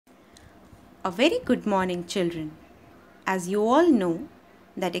A very good morning, children. As you all know,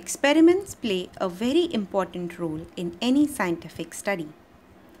 that experiments play a very important role in any scientific study.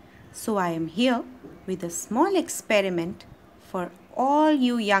 So I am here with a small experiment for all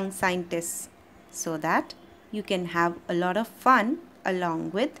you young scientists so that you can have a lot of fun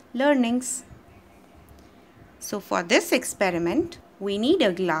along with learnings. So for this experiment, we need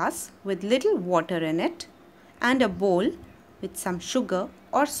a glass with little water in it and a bowl with some sugar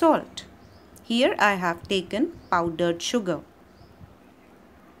or salt. Here I have taken powdered sugar.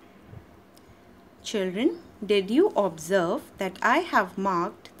 Children, did you observe that I have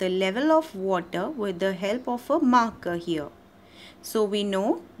marked the level of water with the help of a marker here? So we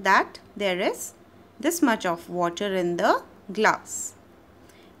know that there is this much of water in the glass.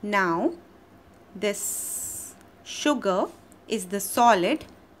 Now this sugar is the solid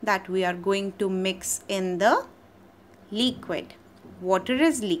that we are going to mix in the liquid. Water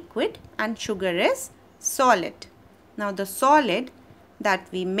is liquid and sugar is solid. Now the solid that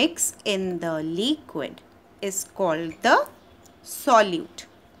we mix in the liquid is called the solute.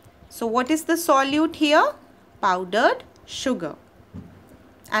 So what is the solute here? Powdered sugar.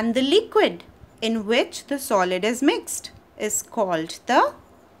 And the liquid in which the solid is mixed is called the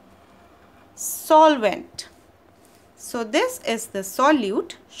solvent. So this is the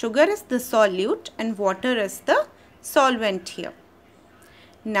solute, sugar is the solute and water is the solvent here.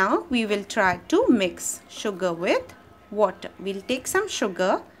 Now we will try to mix sugar with water. We'll take some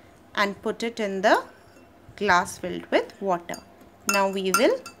sugar and put it in the glass filled with water. Now we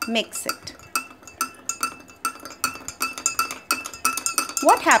will mix it.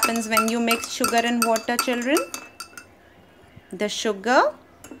 What happens when you mix sugar and water, children? The sugar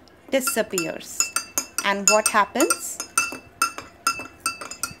disappears. And what happens?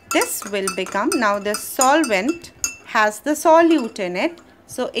 This will become, now the solvent has the solute in it,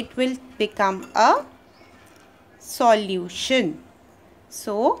 so it will become a solution.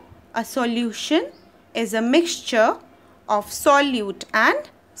 So a solution is a mixture of solute and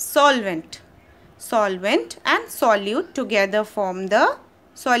solvent. Solvent and solute together form the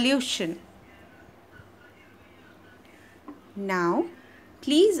solution. Now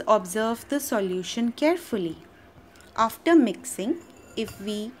please observe the solution carefully. After mixing, if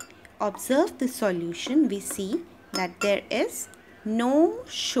we observe the solution, we see that there is no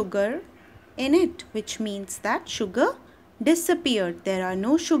sugar in it, which means that sugar disappeared. There are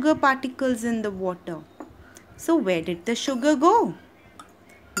no sugar particles in the water. So where did the sugar go?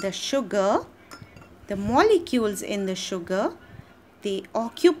 The sugar, the molecules in the sugar, they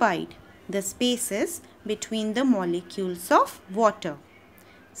occupied the spaces between the molecules of water.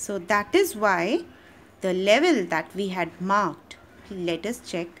 So that is why the level that we had marked, let us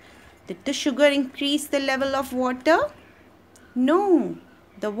check, did the sugar increase the level of water? No,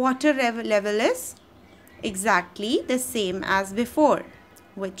 the water level is exactly the same as before,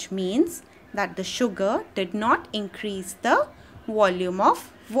 which means that the sugar did not increase the volume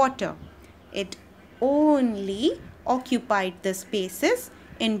of water. It only occupied the spaces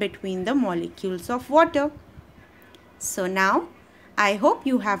in between the molecules of water. So now I hope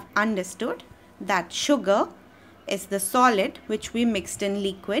you have understood that sugar is the solid which we mixed in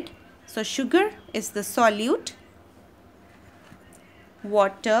liquid. So sugar is the solute.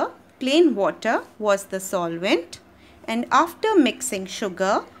 Water, plain water was the solvent, and after mixing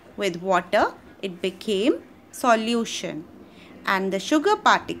sugar with water, it became solution, and the sugar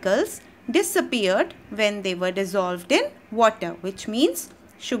particles disappeared when they were dissolved in water, which means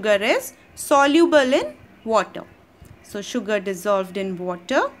sugar is soluble in water. So sugar dissolved in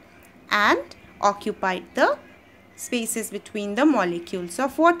water and occupied the spaces between the molecules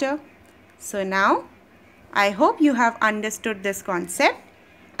of water. So now I hope you have understood this concept,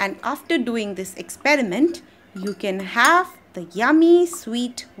 and after doing this experiment, you can have the yummy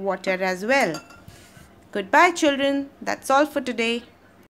sweet water as well. Goodbye, children. That's all for today.